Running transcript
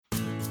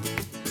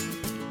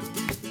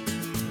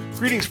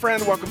Greetings,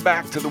 friend. Welcome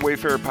back to the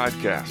Wayfarer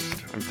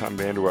Podcast. I'm Tom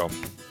Vanderwell.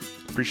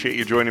 Appreciate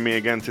you joining me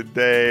again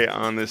today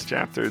on this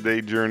chapter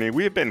day journey.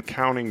 We have been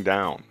counting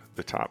down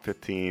the top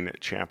 15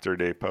 chapter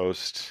day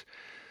posts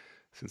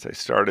since I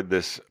started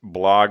this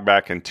blog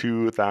back in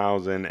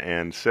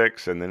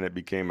 2006, and then it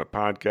became a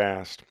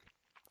podcast.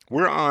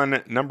 We're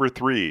on number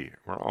 3.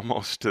 We're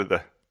almost to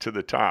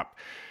the top.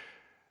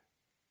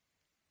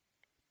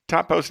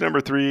 Top post number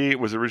 3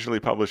 was originally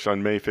published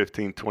on May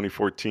 15,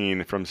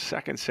 2014 from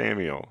 2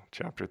 Samuel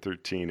chapter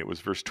 13. It was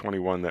verse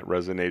 21 that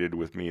resonated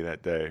with me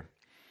that day. It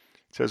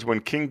says,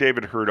 when King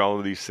David heard all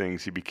of these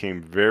things, he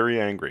became very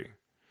angry,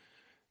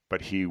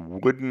 but he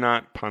would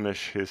not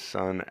punish his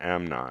son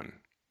Amnon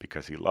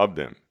because he loved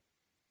him,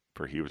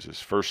 for he was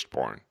his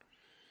firstborn.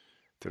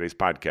 Today's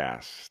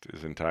podcast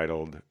is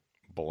entitled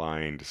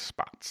Blind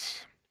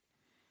Spots.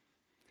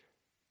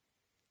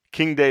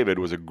 King David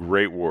was a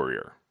great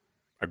warrior,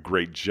 a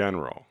great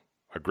general,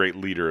 a great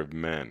leader of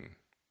men.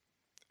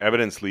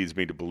 Evidence leads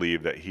me to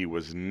believe that he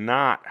was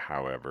not,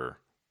 however,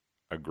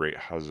 a great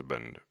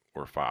husband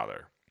or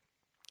father.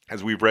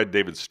 As we've read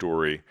David's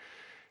story,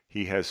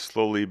 he has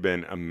slowly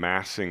been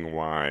amassing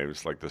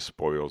wives like the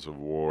spoils of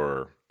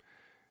war,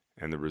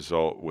 and the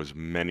result was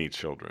many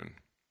children.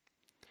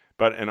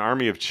 But an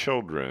army of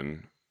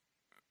children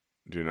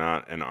do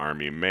not an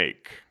army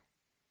make.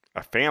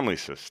 A family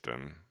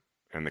system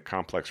and the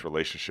complex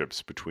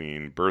relationships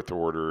between birth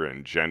order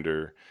and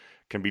gender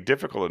can be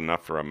difficult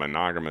enough for a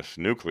monogamous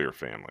nuclear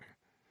family.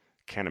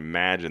 Can't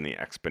imagine the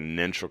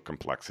exponential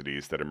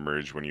complexities that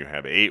emerge when you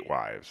have 8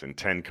 wives and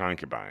 10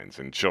 concubines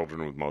and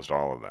children with most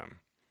all of them.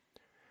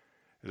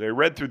 As I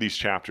read through these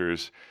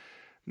chapters,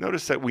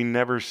 notice that we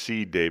never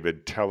see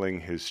David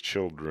telling his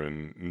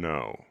children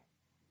no,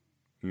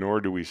 nor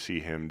do we see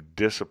him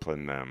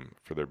discipline them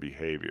for their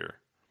behavior.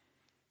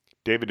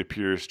 David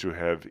appears to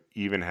have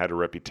even had a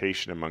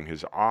reputation among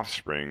his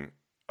offspring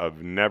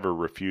of never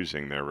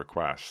refusing their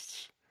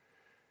requests.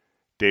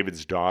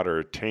 David's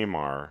daughter,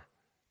 Tamar,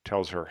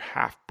 tells her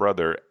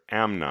half-brother,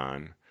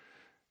 Amnon,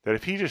 that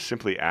if he just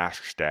simply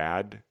asks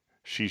Dad,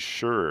 she's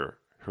sure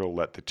he'll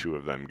let the two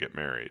of them get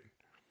married.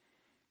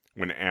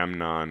 When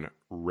Amnon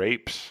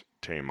rapes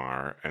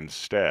Tamar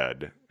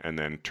instead and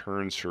then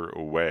turns her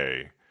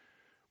away,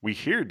 we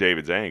hear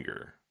David's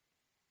anger,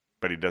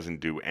 but he doesn't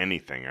do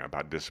anything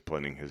about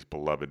disciplining his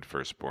beloved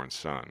firstborn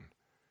son.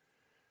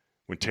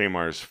 When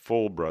Tamar's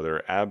full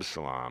brother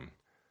Absalom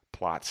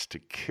plots to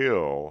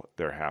kill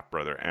their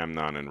half-brother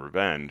Amnon in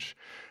revenge,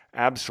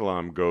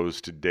 Absalom goes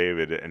to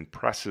David and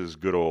presses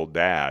good old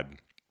Dad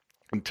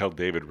until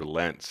David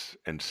relents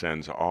and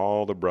sends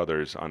all the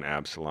brothers on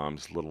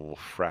Absalom's little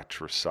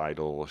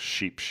fratricidal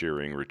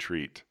sheep-shearing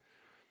retreat.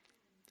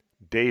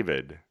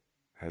 David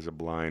has a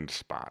blind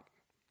spot.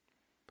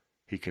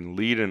 He can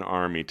lead an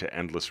army to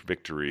endless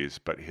victories,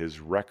 but his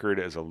record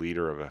as a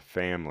leader of a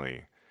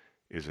family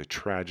is a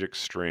tragic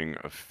string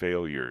of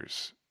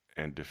failures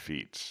and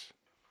defeats.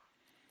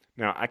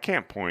 Now, I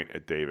can't point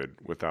at David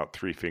without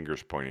 3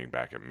 fingers pointing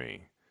back at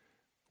me.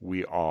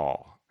 We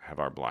all have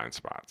our blind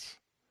spots.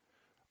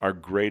 Our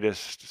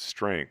greatest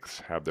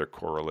strengths have their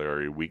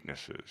corollary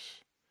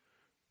weaknesses.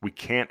 We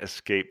can't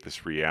escape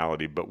this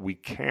reality, but we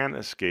can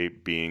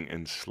escape being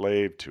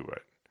enslaved to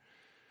it.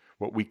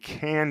 What we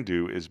can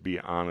do is be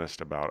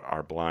honest about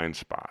our blind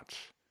spots.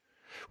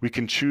 We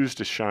can choose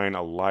to shine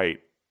a light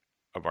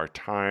of our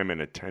time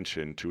and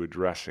attention to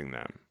addressing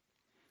them.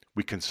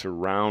 We can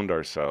surround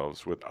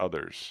ourselves with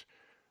others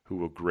who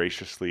will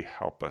graciously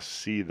help us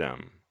see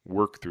them,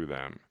 work through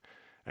them,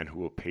 and who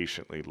will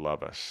patiently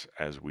love us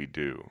as we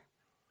do.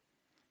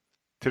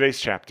 Today's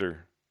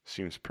chapter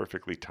seems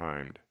perfectly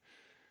timed,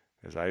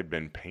 as I have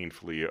been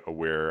painfully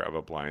aware of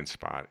a blind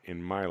spot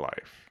in my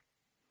life.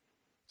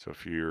 So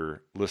if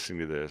you're listening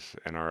to this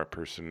and are a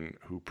person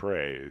who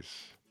prays,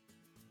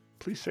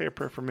 please say a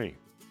prayer for me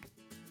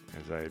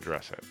as I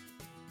address it.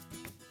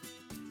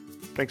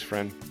 Thanks,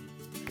 friend.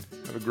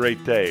 Have a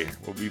great day.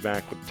 We'll be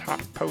back with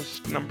top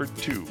post number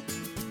 2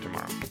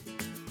 tomorrow.